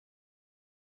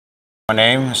My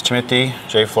name is Timothy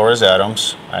J. Flores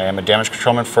Adams. I am a damage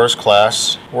controlman first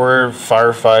class. We're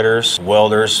firefighters,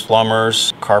 welders,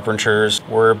 plumbers, carpenters.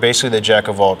 We're basically the jack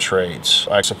of all trades.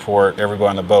 I support everybody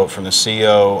on the boat from the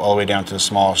CO all the way down to the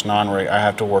smallest non-rig. I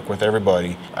have to work with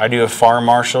everybody. I do a fire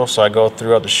marshal, so I go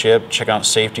throughout the ship, check out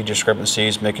safety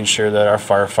discrepancies, making sure that our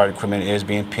firefighting equipment is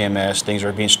being PMS, things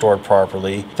are being stored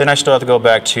properly. Then I still have to go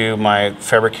back to my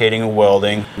fabricating and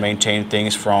welding, maintain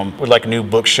things from with like a new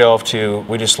bookshelf to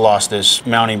we just lost this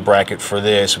mounting bracket for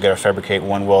this. We got to fabricate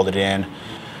one, weld it in.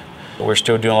 We're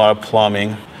still doing a lot of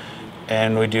plumbing,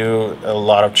 and we do a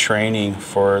lot of training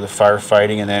for the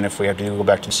firefighting, and then if we have to go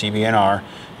back to CBNR,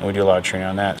 and we do a lot of training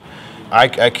on that. I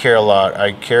care a lot.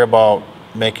 I care about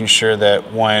making sure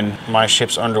that when my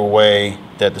ship's underway,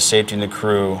 that the safety and the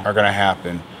crew are going to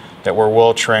happen, that we're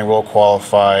well trained, well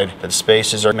qualified, that the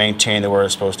spaces are maintained where they're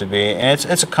supposed to be. And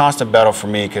it's a constant battle for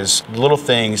me because little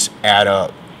things add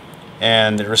up.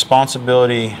 And the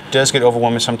responsibility does get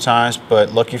overwhelming sometimes,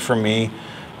 but lucky for me,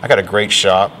 I got a great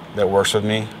shop that works with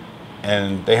me,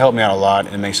 and they help me out a lot,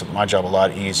 and it makes my job a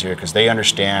lot easier because they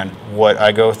understand what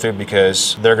I go through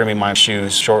because they're going to be in my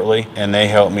shoes shortly, and they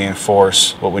help me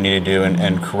enforce what we need to do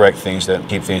and correct things that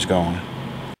keep things going.